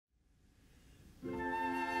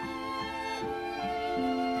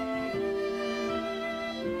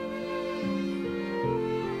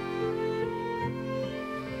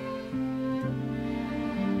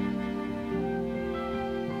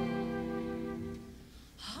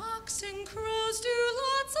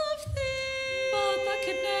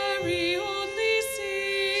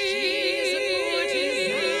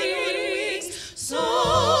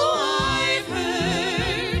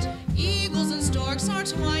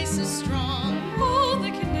voice is strong. Oh, the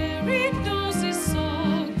canary knows his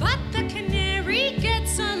song, but the canary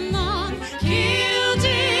gets along.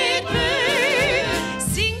 Gilded bird,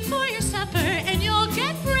 sing for your supper and you'll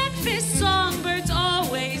get breakfast. Songbirds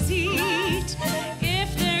always eat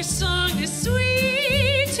if their song is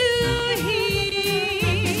sweet to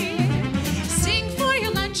hear. Sing for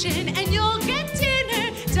your luncheon and you'll get dinner.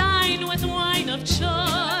 Dine with wine of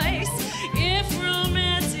choice if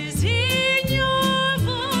romance is in your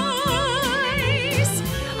voice.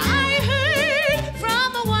 I heard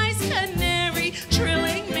from a wise canary,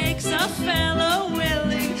 trilling makes a fellow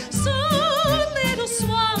willing. So little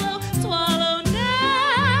swallow, swallow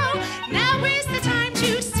now. Now is the time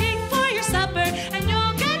to sing for your supper and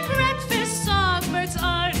you'll get breakfast. Songbirds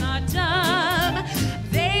are not dumb.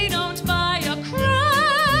 They don't buy a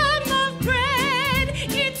crumb of bread.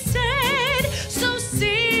 It's said, so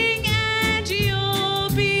sing and you'll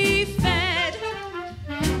be fed.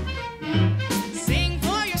 Sing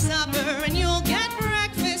for your supper and you'll get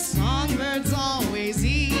breakfast. Songbirds always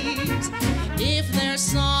eat if their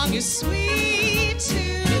song is sweet to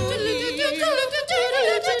hear.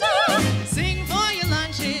 Sing for your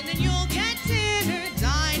luncheon and you'll get dinner.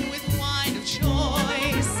 Dine with wine of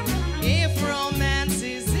choice if romance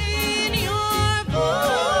is in your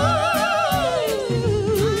voice.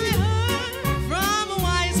 I heard from a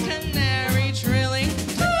wise canary, trilling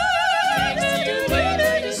makes you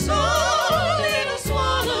wait. So little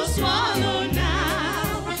swallow, swallow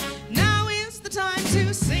now. Now is the time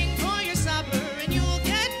to sing for your supper and you'll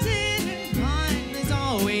get dinner. Wine is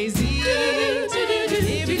always eat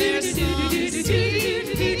if their song is sweet.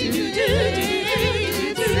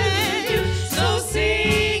 So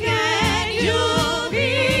sing and you'll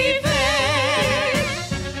be fed.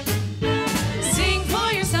 Sing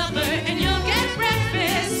for your supper and you'll get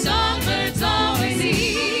breakfast. Songbirds always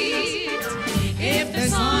eat if the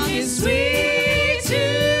song is sweet.